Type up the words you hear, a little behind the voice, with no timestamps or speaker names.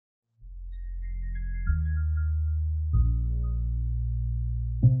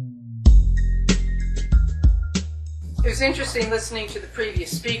was interesting listening to the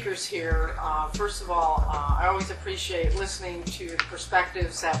previous speakers here. First of all, I always appreciate listening to the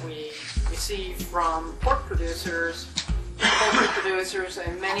perspectives that we receive from pork producers, poultry producers,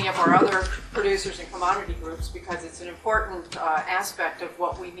 and many of our other producers and commodity groups, because it's an important aspect of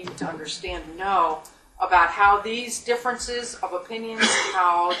what we need to understand and know about how these differences of opinions,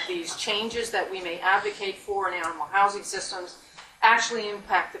 how these changes that we may advocate for in animal housing systems actually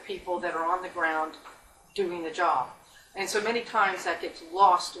impact the people that are on the ground doing the job. And so many times that gets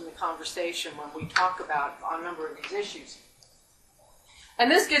lost in the conversation when we talk about a number of these issues. And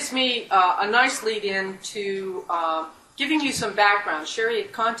this gives me a nice lead in to giving you some background. Sherry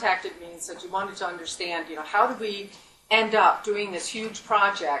had contacted me and said you wanted to understand, how did we end up doing this huge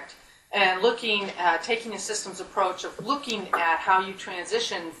project and looking at taking a systems approach of looking at how you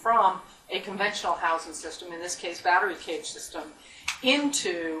transition from a conventional housing system, in this case battery cage system,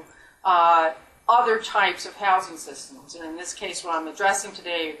 into other types of housing systems. And in this case, what I'm addressing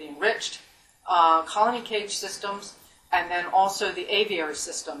today are the enriched colony cage systems, and then also the aviary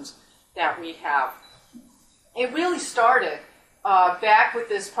systems that we have. It really started back with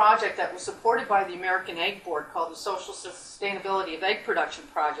this project that was supported by the American Egg Board called the Social Sustainability of Egg Production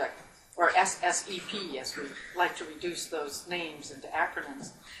Project, or SSEP, as we like to reduce those names into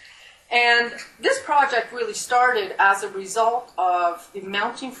acronyms. And this project really started as a result of the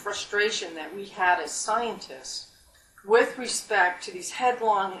mounting frustration that we had as scientists with respect to these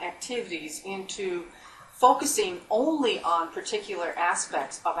headlong activities into focusing only on particular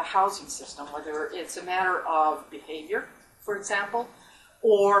aspects of a housing system, whether it's a matter of behavior, for example,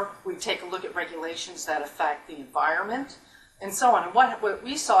 or we take a look at regulations that affect the environment, and so on. And what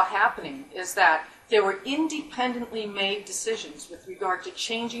we saw happening is that there were independently made decisions with regard to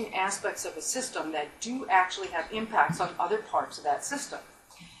changing aspects of a system that do actually have impacts on other parts of that system.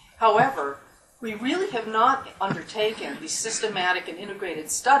 However, we really have not undertaken the systematic and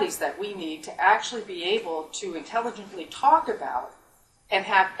integrated studies that we need to actually be able to intelligently talk about and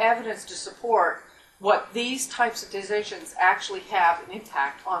have evidence to support what these types of decisions actually have an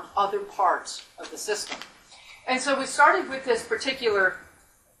impact on other parts of the system. And so we started with this particular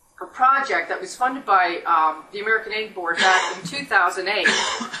project that was funded by the American Egg Board back in 2008.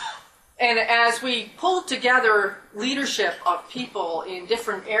 And as we pulled together leadership of people in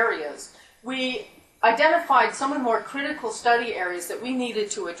different areas, we identified some of the more critical study areas that we needed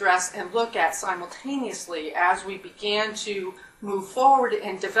to address and look at simultaneously as we began to move forward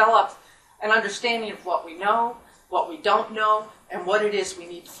and develop an understanding of what we know, what we don't know, and what it is we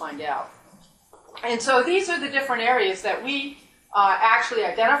need to find out. And so these are the different areas that we actually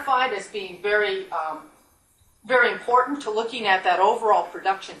identified as being very, very important to looking at that overall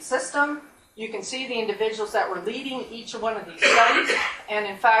production system. You can see the individuals that were leading each one of these studies, and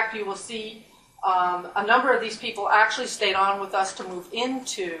in fact you will see a number of these people actually stayed on with us to move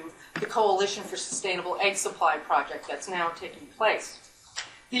into the Coalition for Sustainable Egg Supply project that's now taking place.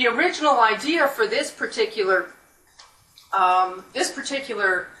 The original idea for this particular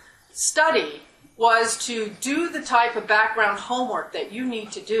study was to do the type of background homework that you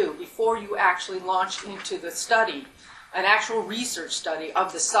need to do before you actually launch into the study, an actual research study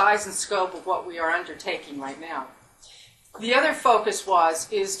of the size and scope of what we are undertaking right now. The other focus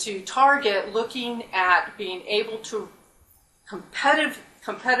is to target looking at being able to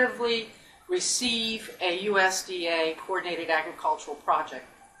competitively receive a USDA Coordinated Agricultural Project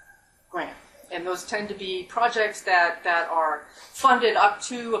grant. And those tend to be projects that are funded up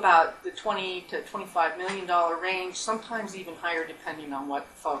to about the $20 to $25 million range, sometimes even higher depending on what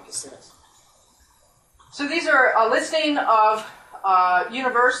the focus is. So these are a listing of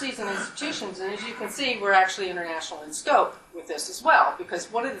universities and institutions, and as you can see, we're actually international in scope with this as well, because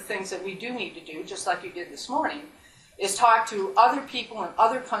one of the things that we do need to do, just like you did this morning, is talk to other people in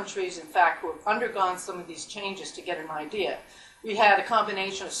other countries, in fact, who have undergone some of these changes to get an idea. We had a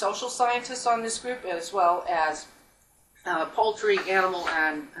combination of social scientists on this group as well as poultry, animal,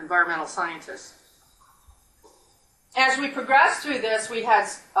 and environmental scientists. As we progressed through this, we had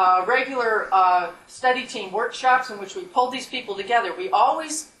regular study team workshops in which we pulled these people together. We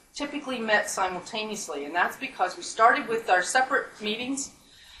always typically met simultaneously, and that's because we started with our separate meetings,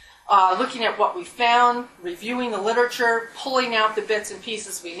 looking at what we found, reviewing the literature, pulling out the bits and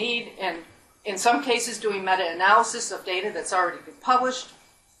pieces we need, and in some cases doing meta-analysis of data that's already been published,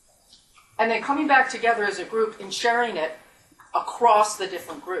 and then coming back together as a group and sharing it across the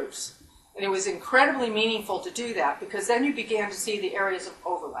different groups. And it was incredibly meaningful to do that, because then you began to see the areas of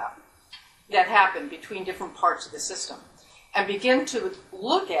overlap that happened between different parts of the system, and begin to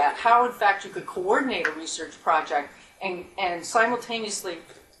look at how, in fact, you could coordinate a research project and simultaneously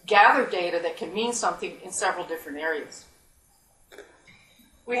gather data that can mean something in several different areas.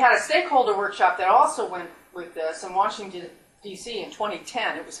 We had a stakeholder workshop that also went with this in Washington, D.C. in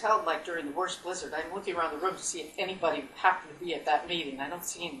 2010. It was held like during the worst blizzard. I'm looking around the room to see if anybody happened to be at that meeting. I don't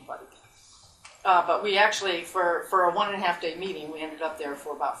see anybody. But we actually, for a 1.5-day meeting, we ended up there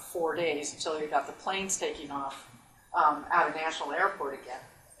for about 4 days until we got the planes taking off out of National Airport again.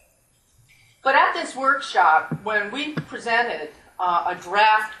 But at this workshop, when we presented a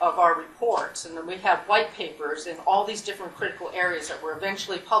draft of our reports, and then we had white papers in all these different critical areas that were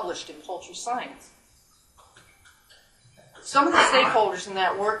eventually published in Poultry Science, some of the stakeholders in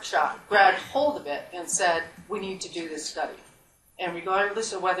that workshop grabbed hold of it and said, we need to do this study. And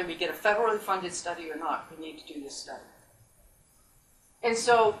regardless of whether we get a federally funded study or not, we need to do this study. And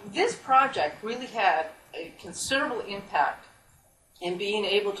so this project really had a considerable impact in being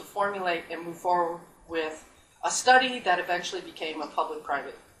able to formulate and move forward with a study that eventually became a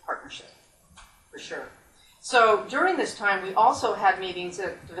public-private partnership, for sure. So during this time, we also had meetings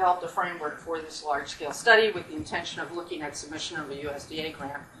that developed a framework for this large-scale study with the intention of looking at submission of a USDA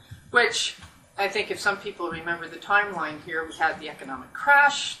grant, which I think if some people remember the timeline here, we had the economic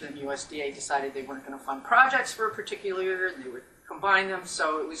crash, then USDA decided they weren't going to fund projects for a particular year, and they would combine them,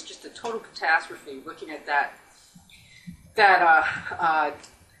 so it was just a total catastrophe looking at that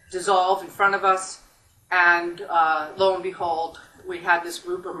dissolve in front of us, and lo and behold, we had this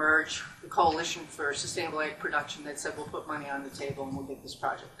group emerge, the Coalition for Sustainable Egg Production, that said we'll put money on the table and we'll get this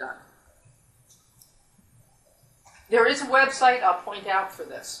project done. There is a website I'll point out for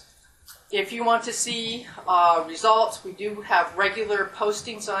this. If you want to see results, we do have regular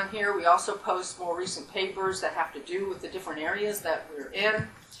postings on here. We also post more recent papers that have to do with the different areas that we're in.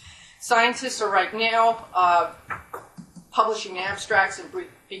 Scientists are right now publishing abstracts and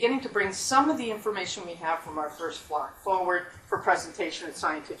beginning to bring some of the information we have from our first flock forward for presentation at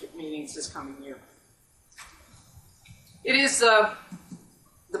scientific meetings this coming year. It is the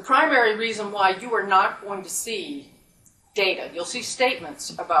primary reason why you are not going to see data. You'll see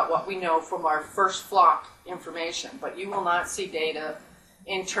statements about what we know from our first flock information, but you will not see data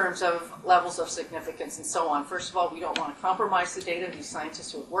in terms of levels of significance and so on. First of all, we don't want to compromise the data. These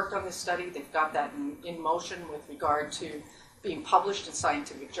scientists who have worked on this study, they've got that in motion with regard to being published in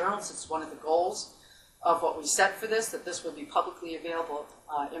scientific journals. It's one of the goals of what we set for this, that this would be publicly available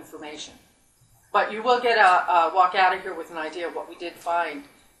information. But you will get a walk out of here with an idea of what we did find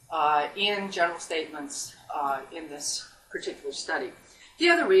in general statements in this particular study. The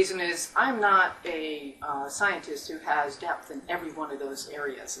other reason is I'm not a scientist who has depth in every one of those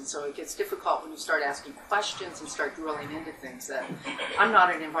areas, and so it gets difficult when you start asking questions and start drilling into things that I'm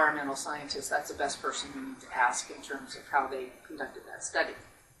not an environmental scientist. That's the best person you need to ask in terms of how they conducted that study.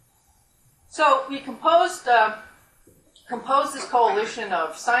 So we composed this coalition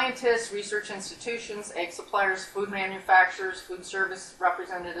of scientists, research institutions, egg suppliers, food manufacturers, food service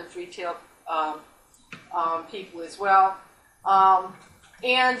representatives, retail people as well.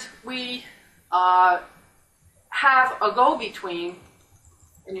 And we have a go-between,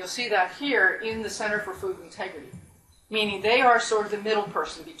 and you'll see that here, in the Center for Food Integrity, meaning they are sort of the middle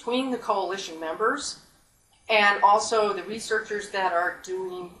person between the coalition members and also the researchers that are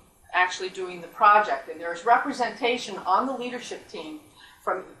actually doing the project. And there's representation on the leadership team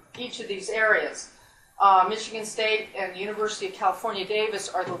from each of these areas. Michigan State and the University of California, Davis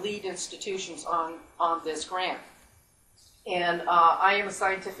are the lead institutions on this grant. And I am a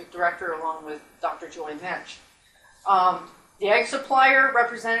scientific director along with Dr. Joy Mensch. The egg supplier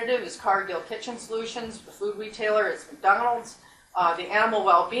representative is Cargill Kitchen Solutions. The food retailer is McDonald's. The animal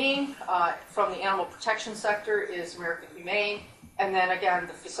well-being from the animal protection sector is American Humane. And then again,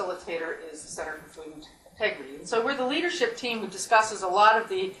 the facilitator is the Center for Food Integrity. And so we're the leadership team who discusses a lot of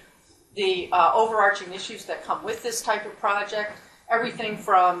the overarching issues that come with this type of project. Everything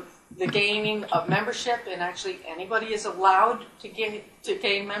from the gaining of membership, and actually anybody is allowed to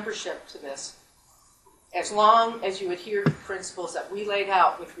gain membership to this, as long as you adhere to the principles that we laid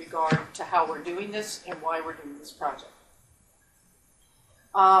out with regard to how we're doing this and why we're doing this project.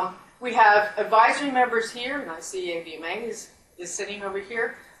 We have advisory members here, and I see AVMA is sitting over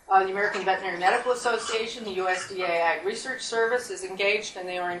here. The American Veterinary Medical Association, the USDA Ag Research Service is engaged, and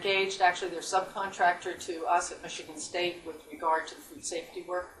they are engaged, actually they're subcontractor to us at Michigan State with regard to the food safety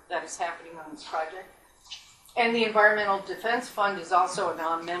work that is happening on this project. And the Environmental Defense Fund is also a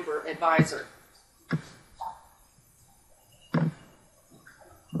non-member advisor.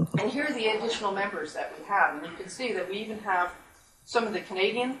 And here are the additional members that we have, and you can see that we even have some of the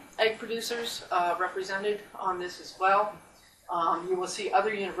Canadian egg producers represented on this as well. You will see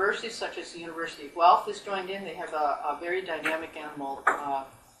other universities, such as the University of Guelph, is joined in. They have a very dynamic animal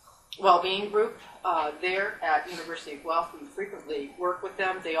well-being group there at University of Guelph. We frequently work with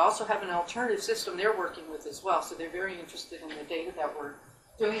them. They also have an alternative system they're working with as well, so they're very interested in the data that we're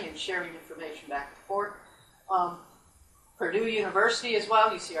doing and sharing information back and forth. Purdue University as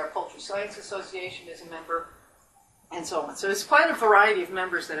well. You see our Poultry Science Association is a member, and so on. So it's quite a variety of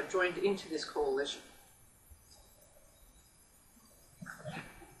members that have joined into this coalition.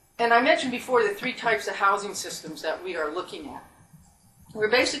 And I mentioned before the 3 types of housing systems that we are looking at. We're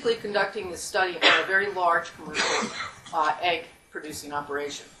basically conducting this study on a very large commercial egg producing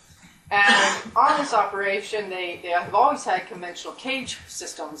operation. And on this operation, they have always had conventional cage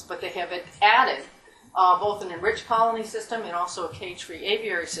systems, but they have added both an enriched colony system and also a cage-free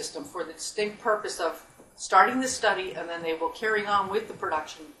aviary system for the distinct purpose of starting this study, and then they will carry on with the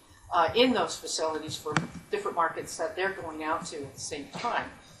production in those facilities for different markets that they're going out to at the same time.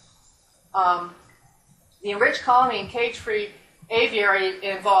 The enriched colony and cage-free aviary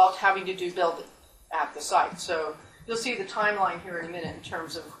involved having to do building at the site. So you'll see the timeline here in a minute in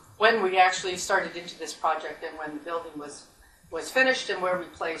terms of when we actually started into this project and when the building was finished and where we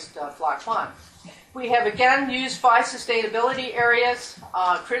placed Flock 1. We have again used 5 sustainability areas,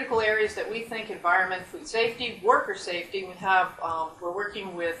 critical areas that we think: environment, food safety, worker safety. We're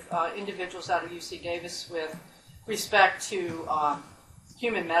working with individuals out of UC Davis with respect to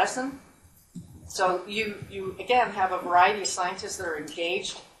human medicine. So you again have a variety of scientists that are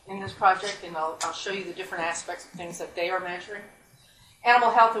engaged in this project, and I'll show you the different aspects of things that they are measuring.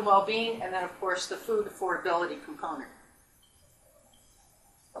 Animal health and well-being, and then of course the food affordability component.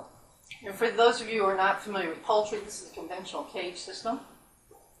 And for those of you who are not familiar with poultry, this is a conventional cage system,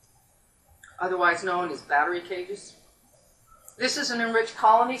 otherwise known as battery cages. This is an enriched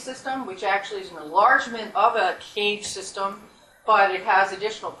colony system, which actually is an enlargement of a cage system, but it has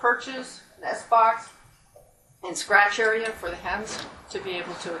additional perches, nest box, and scratch area for the hens to be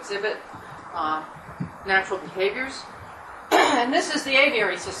able to exhibit natural behaviors. And this is the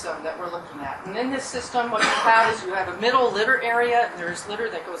aviary system that we're looking at. And in this system, what you have is you have a middle litter area, and there's litter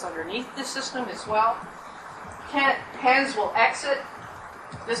that goes underneath this system as well. Hens will exit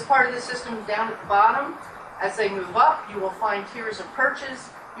this part of the system down at the bottom. As they move up, you will find tiers of perches.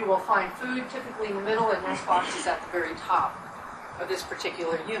 You will find food typically in the middle, and nest boxes at the very top of this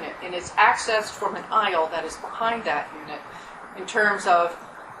particular unit. And it's accessed from an aisle that is behind that unit in terms of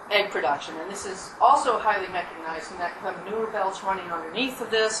egg production. And this is also highly mechanized in that you have manure belts running underneath of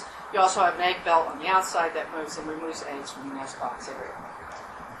this. You also have an egg belt on the outside that moves and removes eggs from the nest box area.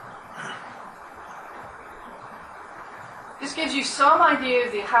 This gives you some idea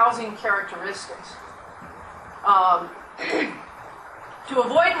of the housing characteristics. To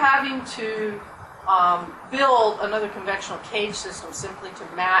avoid having to build another conventional cage system simply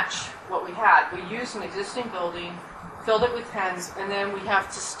to match what we had, we used an existing building, filled it with hens, and then we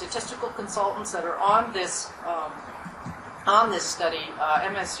have statistical consultants that are on this study.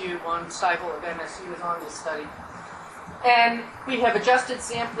 MSU, one disciple of MSU is on this study. And we have adjusted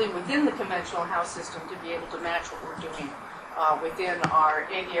sampling within the conventional house system to be able to match what we're doing within our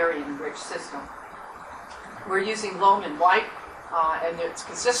aviary enriched system. We're using loam and white, and it's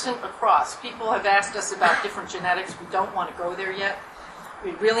consistent across. People have asked us about different genetics. We don't want to go there yet.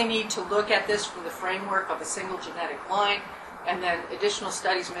 We really need to look at this from the framework of a single genetic line, and then additional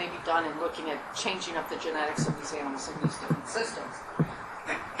studies may be done in looking at changing up the genetics of these animals in these different systems.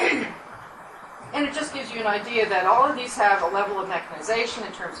 And it just gives you an idea that all of these have a level of mechanization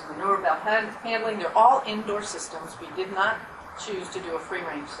in terms of manure belt handling. They're all indoor systems. We did not choose to do a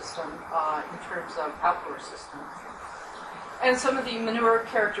free-range system in terms of outdoor systems. And some of the manure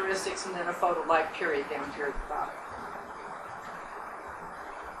characteristics, and then a photo life period down here at the bottom.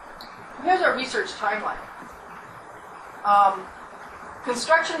 Here's our research timeline.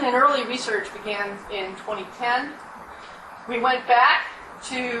 Construction and early research began in 2010. We went back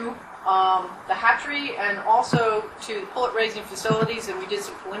to the hatchery and also to the pullet raising facilities, and we did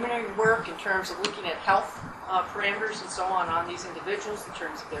some preliminary work in terms of looking at health parameters and so on these individuals in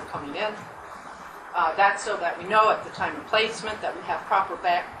terms of their coming in. That's so that we know at the time of placement that we have proper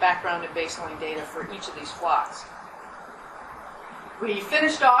background and baseline data for each of these flocks. We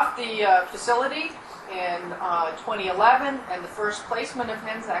finished off the facility in 2011, and the first placement of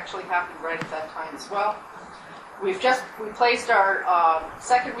hens actually happened right at that time as well. We placed our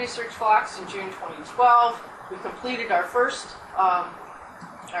second research flocks in June 2012. We completed our first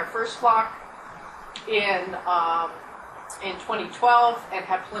flock in 2012 and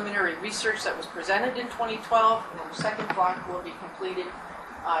had preliminary research that was presented in 2012, and then the second flock will be completed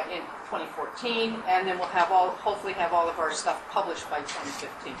in 2014, and then we'll hopefully have all of our stuff published by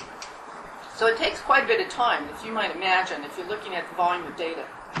 2015. So it takes quite a bit of time, if you might imagine, if you're looking at the volume of data.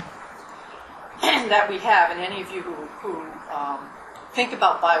 that we have, and any of you who think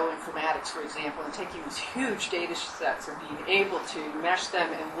about bioinformatics, for example, and taking these huge data sets and being able to mesh them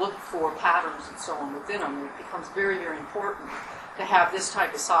and look for patterns and so on within them, it becomes very, very important to have this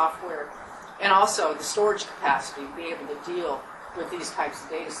type of software and also the storage capacity to be able to deal with these types of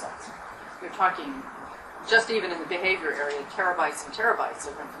data sets. You're talking, just even in the behavior area, terabytes and terabytes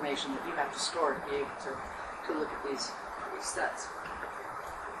of information that you have to store to be able to look at these sets.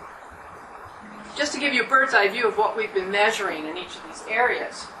 Just to give you a bird's eye view of what we've been measuring in each of these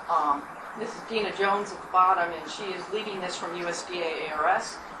areas, this is Dina Jones at the bottom, and she is leading this from USDA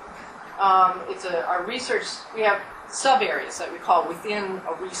ARS. It's our research, we have sub-areas that we call within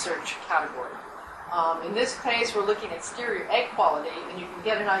a research category. In this case, we're looking at exterior egg quality, and you can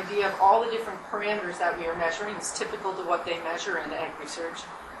get an idea of all the different parameters that we are measuring. It's typical to what they measure in egg research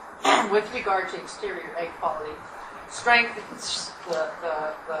with regard to exterior egg quality. Strength,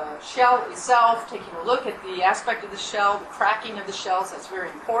 the shell itself, taking a look at the aspect of the shell, the cracking of the shells, that's very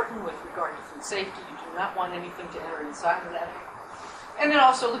important with regard to food safety. You do not want anything to enter inside of that egg. And then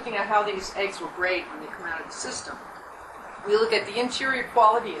also looking at how these eggs will grade when they come out of the system. We look at the interior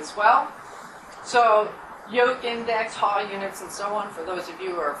quality as well. So yolk index, haw units, and so on. For those of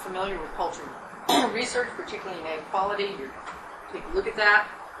you who are familiar with poultry research, particularly in egg quality, you take a look at that,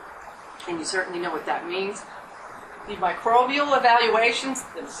 and you certainly know what that means. The microbial evaluations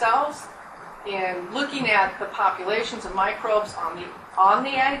themselves, and looking at the populations of microbes on the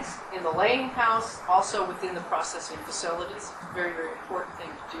eggs, in the laying house, also within the processing facilities. Very, very important thing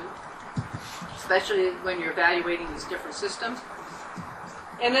to do, especially when you're evaluating these different systems.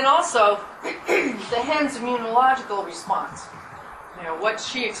 And then also the hen's immunological response. You know, what's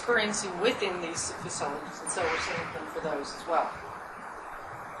she experiencing within these facilities, and so we're sampling for those as well.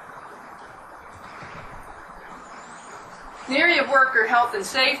 In the area of worker health and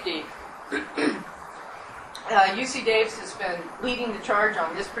safety, UC Davis has been leading the charge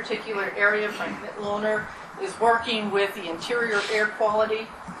on this particular area. Frank Mitloner is working with the interior air quality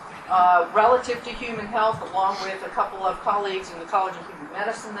relative to human health, along with a couple of colleagues in the College of Human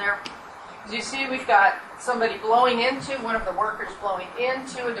Medicine there. As you see, we've got somebody blowing into, one of the workers blowing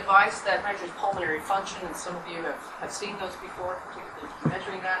into a device that measures pulmonary function, and some of you have seen those before, particularly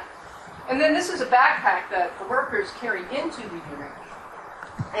measuring that. And then this is a backpack that the workers carry into the unit,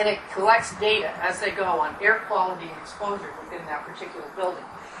 and it collects data as they go on air quality and exposure within that particular building.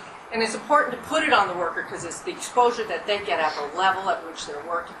 And it's important to put it on the worker because it's the exposure that they get at the level at which they're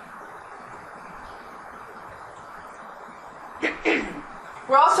working.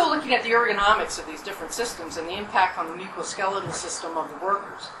 We're also looking at the ergonomics of these different systems and the impact on the mucoskeletal system of the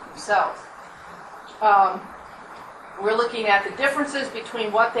workers themselves. We're looking at the differences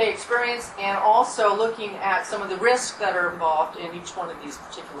between what they experience and also looking at some of the risks that are involved in each one of these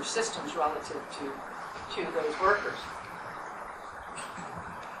particular systems relative to those workers.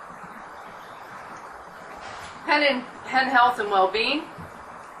 Hen health and well-being.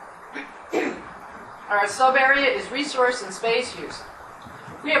 Our sub-area is resource and space use.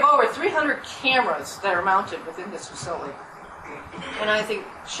 We have over 300 cameras that are mounted within this facility. And I think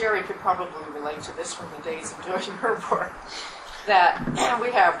Sherry could probably relate to this from the days of doing her work, that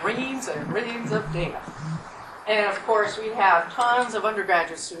we have reams and reams of data. And of course, we have tons of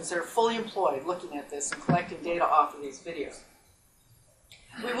undergraduate students that are fully employed looking at this and collecting data off of these videos.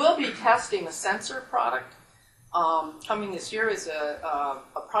 We will be testing a sensor product. Coming this year is a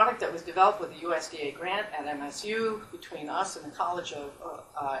product that was developed with a USDA grant at MSU between us and the College of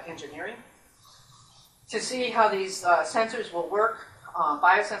Engineering to see how these sensors will work.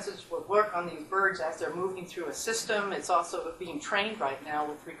 Biosensors will work on these birds as they're moving through a system. It's also being trained right now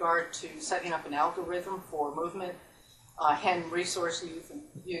with regard to setting up an algorithm for movement, hen resource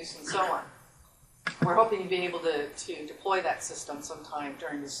use, and so on. We're hoping to be able to deploy that system sometime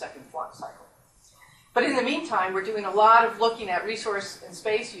during the second flight cycle. But in the meantime, we're doing a lot of looking at resource and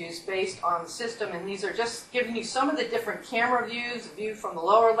space use based on the system, and these are just giving you some of the different camera views, a view from the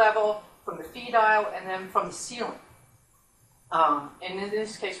lower level, from the feed aisle, and then from the ceiling. And in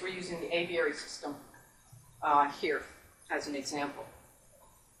this case, we're using the aviary system here as an example.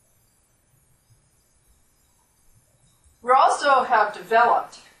 We also have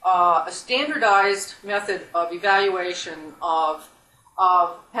developed a standardized method of evaluation of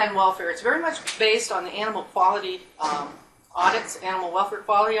hen welfare. It's very much based on the animal quality audits, animal welfare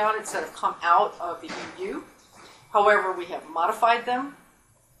quality audits that have come out of the EU. However, we have modified them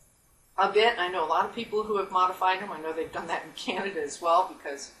a bit. I know a lot of people who have modified them. I know they've done that in Canada as well,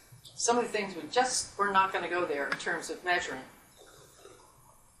 because some of the things we're not going to go there in terms of measuring.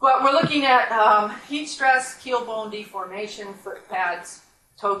 But we're looking at heat stress, keel bone deformation, foot pads,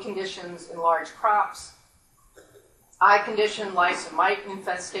 toad conditions in large crops, eye condition, lice and mite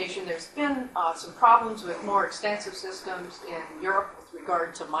infestation. There's been some problems with more extensive systems in Europe with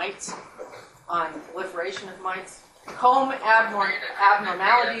regard to mites, on proliferation of mites, comb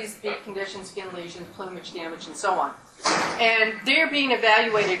abnormalities, beak conditions, skin lesions, plumage damage, and so on. And they're being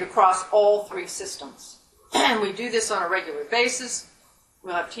evaluated across all three systems. And we do this on a regular basis.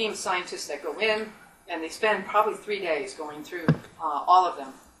 We'll have team scientists that go in, and they spend probably 3 days going through all of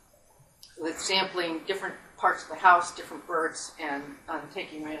them, with sampling different parts of the house, different birds, and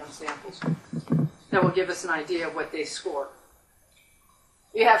taking random samples. That will give us an idea of what they score.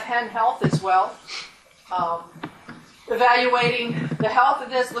 We have hen health as well. Evaluating the health of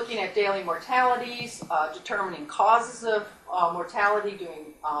this, looking at daily mortalities, determining causes of mortality,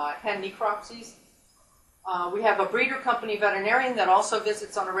 doing hen necropsies. We have a breeder company veterinarian that also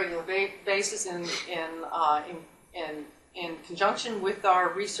visits on a regular basis in conjunction with our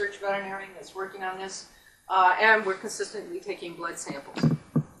research veterinarian that's working on this. And we're consistently taking blood samples.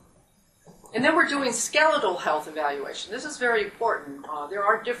 And then we're doing skeletal health evaluation. This is very important. There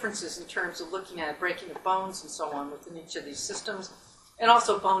are differences in terms of looking at breaking of bones and so on within each of these systems, and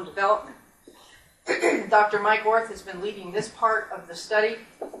also bone development. Dr. Mike Orth has been leading this part of the study,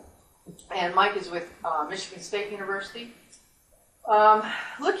 and Mike is with Michigan State University.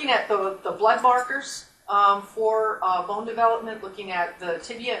 Looking at the blood markers for bone development, looking at the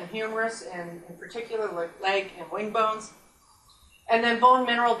tibia and humerus, and in particular leg and wing bones. And then bone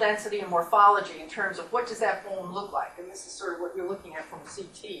mineral density and morphology in terms of what does that bone look like. And this is sort of what you're looking at from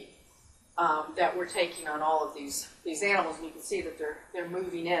CT that we're taking on all of these animals. And you can see that they're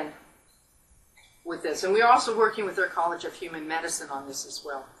moving in with this. And we're also working with their College of Human Medicine on this as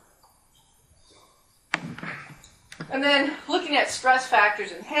well. And then looking at stress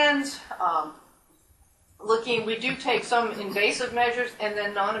factors in hens, we do take some invasive measures and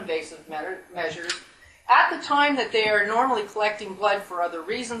then non-invasive measures. At the time that they are normally collecting blood for other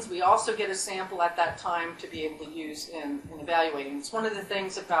reasons, we also get a sample at that time to be able to use in evaluating. It's one of the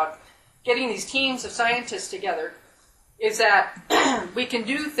things about getting these teams of scientists together is that we can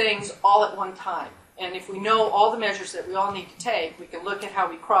do things all at one time. And if we know all the measures that we all need to take, we can look at how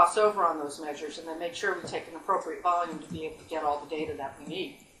we cross over on those measures and then make sure we take an appropriate volume to be able to get all the data that we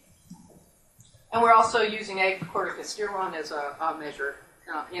need. And we're also using egg corticosterone as a measure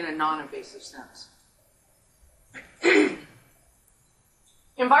in a non-invasive sense.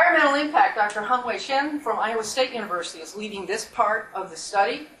 Environmental impact. Dr. Hongwei Shen from Iowa State University is leading this part of the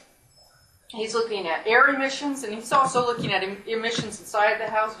study. He's looking at air emissions, and he's also looking at emissions inside the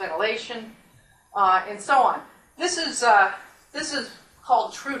house, ventilation, and so on. This is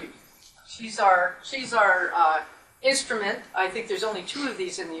called Trudy. She's our instrument. I think there's only 2 of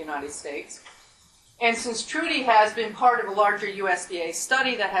these in the United States. And since Trudy has been part of a larger USDA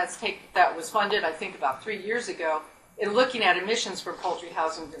study that was funded, I think, about 3 years ago, in looking at emissions from poultry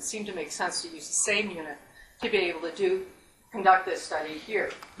housing, it seemed to make sense to use the same unit to be able to conduct this study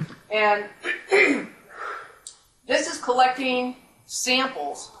here. And this is collecting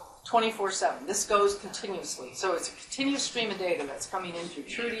samples 24/7. This goes continuously. So it's a continuous stream of data that's coming in through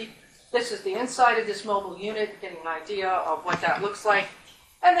Trudy. This is the inside of this mobile unit, getting an idea of what that looks like.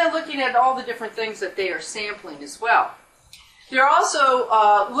 And then looking at all the different things that they are sampling as well. They're also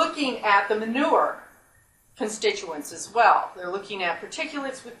looking at the manure constituents as well. They're looking at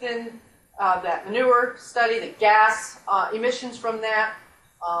particulates within that manure study, the gas emissions from that.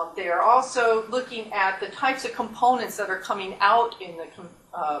 They are also looking at the types of components that are coming out in the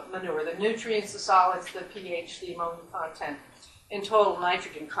manure, the nutrients, the solids, the pH, the ammonia content, and total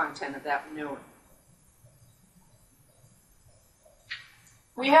nitrogen content of that manure.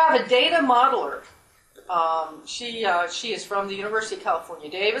 We have a data modeler. She is from the University of California,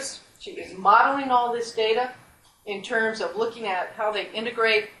 Davis. She is modeling all this data in terms of looking at how they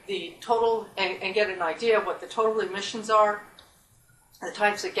integrate the total and get an idea of what the total emissions are, the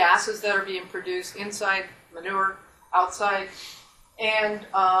types of gases that are being produced inside manure, outside, and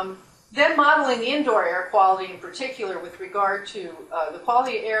then modeling the indoor air quality in particular with regard to the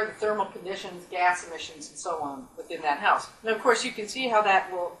quality of air, the thermal conditions, gas emissions, and so on within that house. And of course, you can see how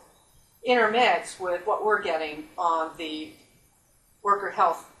that will intermix with what we're getting on the worker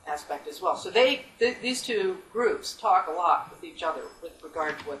health aspect as well. So these 2 groups talk a lot with each other with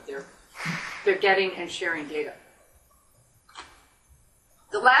regard to what they're getting and sharing data.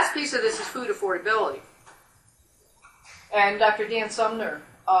 The last piece of this is food affordability. And Dr. Dan Sumner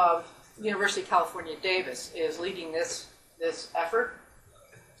of University of California, Davis is leading this effort.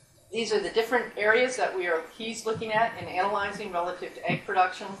 These are the different areas that he's looking at and analyzing relative to egg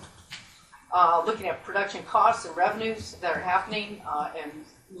production. looking at production costs and revenues that are happening, and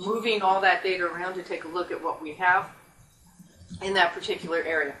moving all that data around to take a look at what we have in that particular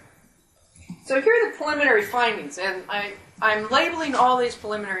area. So here are the preliminary findings, and I'm labeling all these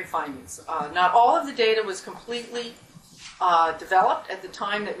preliminary findings. Not all of the data was completely developed at the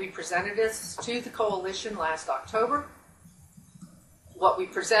time that we presented this to the coalition last October. What we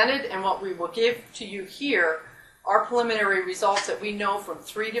presented and what we will give to you here are preliminary results that we know from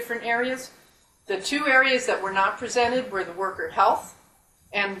 3 different areas. The 2 areas that were not presented were the worker health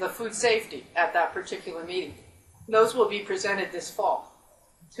and the food safety at that particular meeting. Those will be presented this fall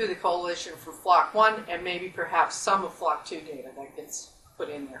to the coalition for Flock 1 and maybe perhaps some of Flock 2 data that gets put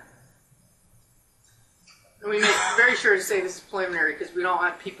in there. And we make very sure to say this is preliminary because we don't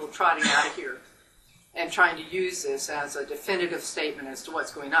want people trotting out of here and trying to use this as a definitive statement as to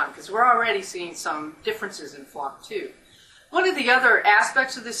what's going on, because we're already seeing some differences in Flock 2. One of the other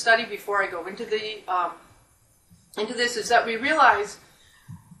aspects of this study, before I go into this, is that we realized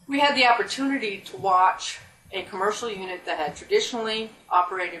we had the opportunity to watch a commercial unit that had traditionally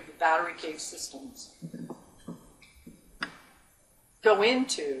operated with battery cage systems go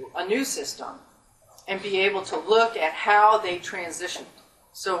into a new system and be able to look at how they transitioned.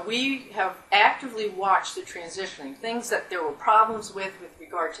 So we have actively watched the transitioning, things that there were problems with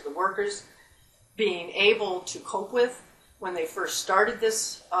regard to the workers being able to cope with when they first started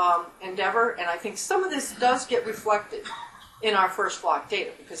this endeavor. And I think some of this does get reflected in our first Flock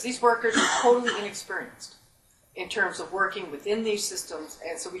data, because these workers are totally inexperienced in terms of working within these systems.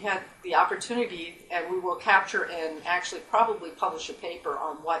 And so we had the opportunity, and we will capture and actually probably publish a paper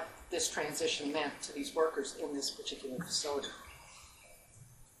on what this transition meant to these workers in this particular facility.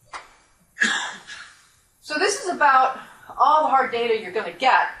 So this is about all the hard data you're going to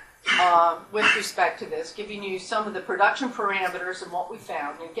get with respect to this, giving you some of the production parameters and what we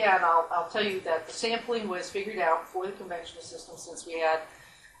found. And again, I'll tell you that the sampling was figured out for the conventional system since we had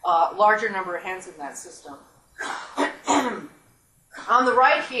a larger number of hens in that system. On the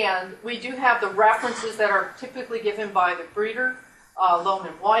right hand, we do have the references that are typically given by the breeder, Loam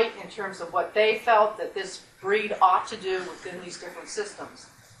and White, in terms of what they felt that this breed ought to do within these different systems.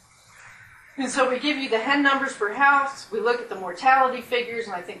 And so we give you the hen numbers per house, we look at the mortality figures,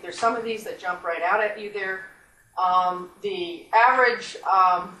 and I think there's some of these that jump right out at you there. The average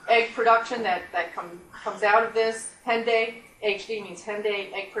egg production that comes out of this, hen day, HD means hen day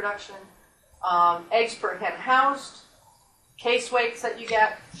egg production, eggs per hen housed, case weights that you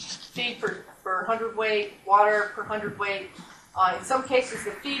get, feed per hundredweight, water per hundredweight. In some cases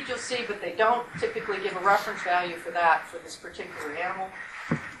the feed you'll see, but they don't typically give a reference value for that for this particular animal.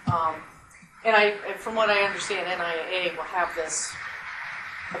 And from what I understand, NIAA will have this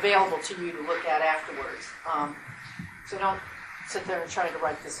available to you to look at afterwards. So don't sit there and try to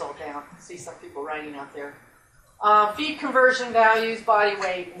write this all down. I see some people writing out there. Feed conversion values, body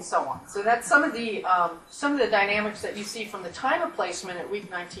weight, and so on. So that's some of the dynamics that you see from the time of placement at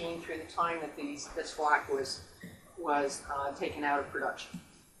week 19 through the time that this flock was taken out of production.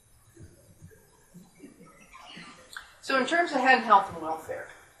 So in terms of hen health and welfare,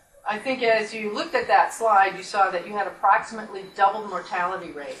 I think as you looked at that slide, you saw that you had approximately double the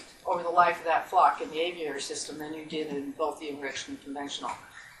mortality rate over the life of that flock in the aviary system than you did in both the enriched and conventional.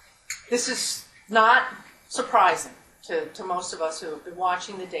 This is not surprising to most of us who have been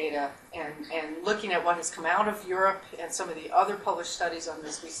watching the data and looking at what has come out of Europe and some of the other published studies on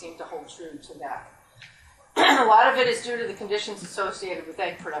this. We seem to hold true to that. A lot of it is due to the conditions associated with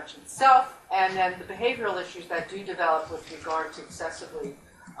egg production itself, and then the behavioral issues that do develop with regard to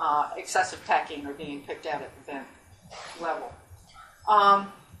excessive pecking or being picked out at the vent level.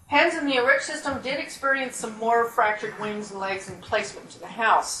 Hens in the enriched system did experience some more fractured wings and legs and placement to the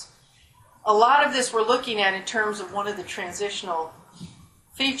house. A lot of this we're looking at in terms of one of the transitional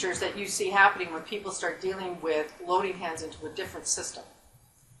features that you see happening when people start dealing with loading hens into a different system.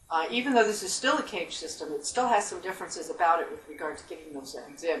 Even though this is still a cage system, it still has some differences about it with regard to getting those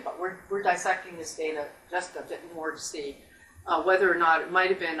eggs in. But we're dissecting this data just a bit more to see whether or not it might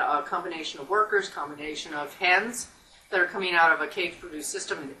have been a combination of workers, combination of hens that are coming out of a cage-produced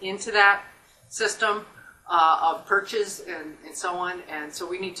system and into that system, of perches and so on. And so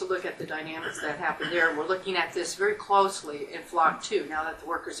we need to look at the dynamics that happen there. And we're looking at this very closely in Flock 2, now that the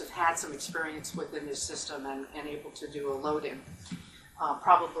workers have had some experience within this system and able to do a load-in.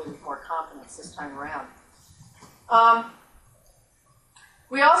 Probably with more confidence this time around.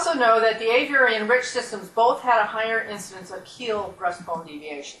 We also know that the aviary and enriched systems both had a higher incidence of keel breastbone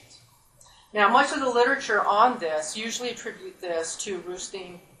deviations. Now, much of the literature on this usually attribute this to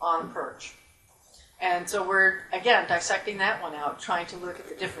roosting on perch. And so we're, again, dissecting that one out, trying to look at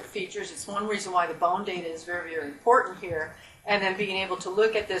the different features. It's one reason why the bone data is very, very important here. And then being able to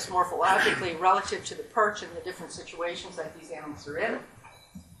look at this morphologically relative to the perch and the different situations that these animals are in,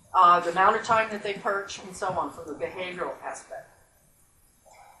 the amount of time that they perch, and so on from the behavioral aspect.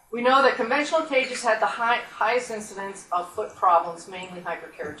 We know that conventional cages had the highest incidence of foot problems, mainly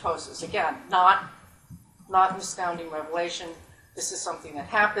hyperkeratosis. Again, not an astounding revelation. This is something that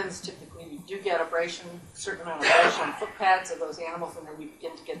happens. Typically, you do get abrasion, a certain amount of abrasion on foot pads of those animals, and then you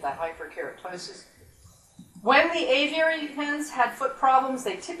begin to get that hyperkeratosis. When the aviary hens had foot problems,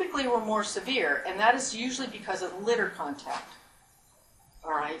 they typically were more severe, and that is usually because of litter contact.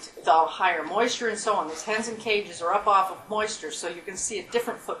 All right, the higher moisture and so on. These hens in cages are up off of moisture, so you can see a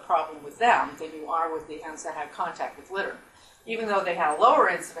different foot problem with them than you are with the hens that had contact with litter. Even though they had a lower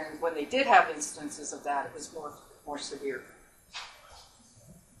incidence, when they did have instances of that, it was more severe.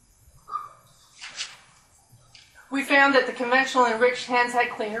 We found that the conventional enriched hens had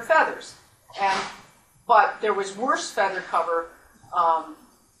cleaner feathers, but there was worse feather cover,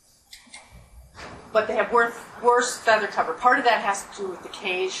 but they have worse feather cover. Part of that has to do with the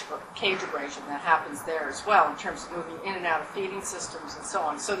cage abrasion that happens there as well in terms of moving in and out of feeding systems and so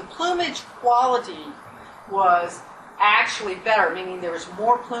on. So the plumage quality was actually better, meaning there was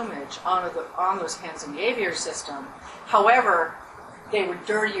more plumage on those hens in the aviary system. However, they were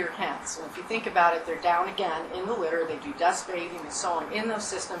dirtier hens. And if you think about it, they're down again in the litter. They do dust bathing and so on in those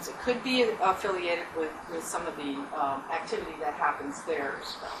systems. It could be affiliated with some of the activity that happens there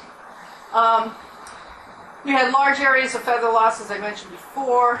as well. We had large areas of feather loss, as I mentioned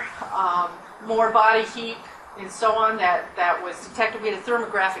before, more body heat and so on that was detected. We had a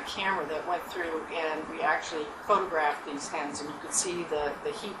thermographic camera that went through, and we actually photographed these hens, and you could see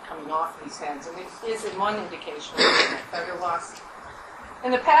the heat coming off these hens. And it is one indication of feather loss.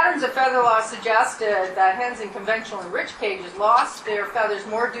 And the patterns of feather loss suggested that hens in conventional enriched cages lost their feathers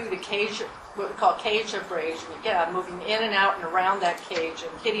more due to cage, what we call cage abrasion, again, moving in and out and around that cage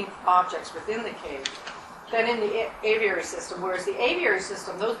and hitting objects within the cage, than in the aviary system. Whereas the aviary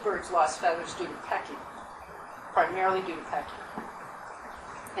system, those birds lost feathers due to pecking, primarily due to pecking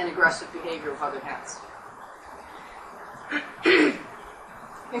and aggressive behavior of other hens.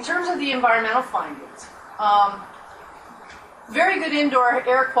 In terms of the environmental findings, very good indoor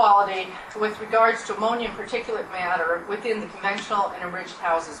air quality with regards to ammonia and particulate matter within the conventional and enriched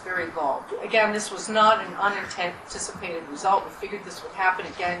houses, very low. Again, this was not an unanticipated result. We figured this would happen.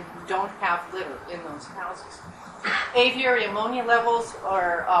 Again, you don't have litter in those houses. Aviary ammonia levels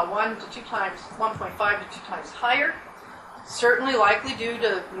are 1.5 to 2 times higher, certainly likely due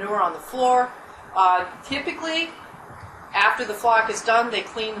to manure on the floor. Typically, after the flock is done, they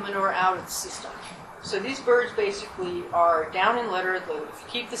clean the manure out of the system. So these birds basically are down in litter. If you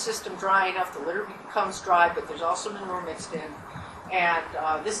keep the system dry enough, the litter becomes dry, but there's also manure mixed in. And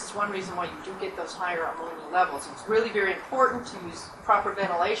this is one reason why you do get those higher ammonia levels. It's really very important to use proper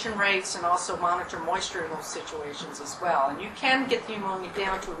ventilation rates and also monitor moisture in those situations as well. And you can get the ammonia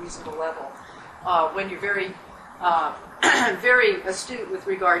down to a reasonable level when you're very, very astute with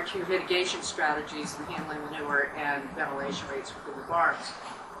regard to mitigation strategies and handling manure and ventilation rates within the barns.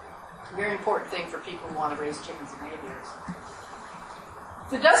 Very important thing for people who want to raise chickens in aviaries.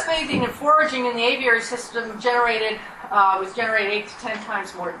 The dust bathing and foraging in the aviary system was generating 8 to 10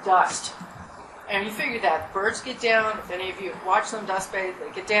 times more dust. And you figure that birds get down, if any of you watch them dust bathe, they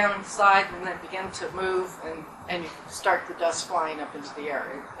get down inside and then begin to move, and you start the dust flying up into the air.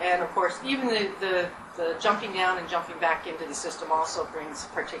 And of course, even the jumping down and jumping back into the system also brings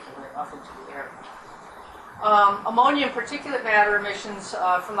particulate up into the air. Ammonia and particulate matter emissions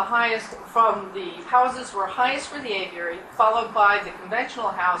from the houses were highest for the aviary, followed by the conventional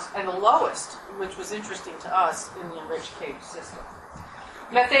house, and the lowest, which was interesting to us, in the enriched cage system.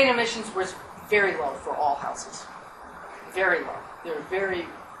 Methane emissions was very low for all houses. Very low. They were very,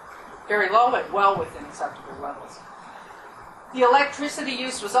 very low and well within acceptable levels. The electricity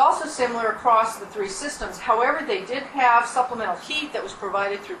use was also similar across the 3 systems. However, they did have supplemental heat that was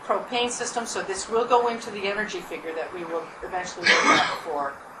provided through propane systems, so this will go into the energy figure that we will eventually look at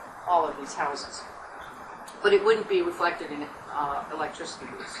for all of these houses. But it wouldn't be reflected in electricity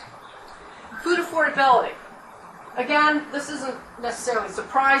use. Food affordability. Again, this isn't necessarily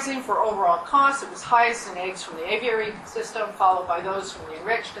surprising for overall costs. It was highest in eggs from the aviary system, followed by those from the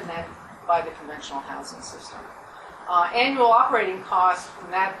enriched, and then by the conventional housing system. Annual operating costs,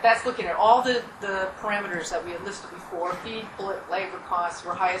 and that's looking at all the parameters that we had listed before. Feed, labor costs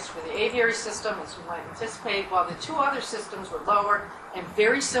were highest for the aviary system, as we might anticipate, while the 2 other systems were lower and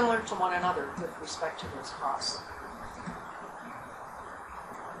very similar to one another with respect to those costs.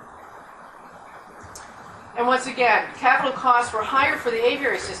 And once again, capital costs were higher for the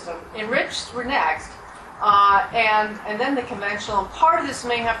aviary system. Enriched were next, and then the conventional. And part of this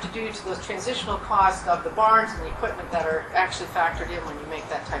may have to do to those transitional costs of the barns and the equipment that are actually factored in when you make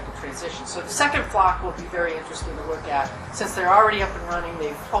that type of transition. So the second block will be very interesting to look at. Since they're already up and running,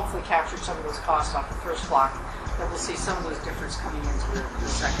 they've hopefully captured some of those costs off the first block, and we'll see some of those differences coming into the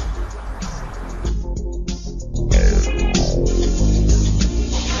second.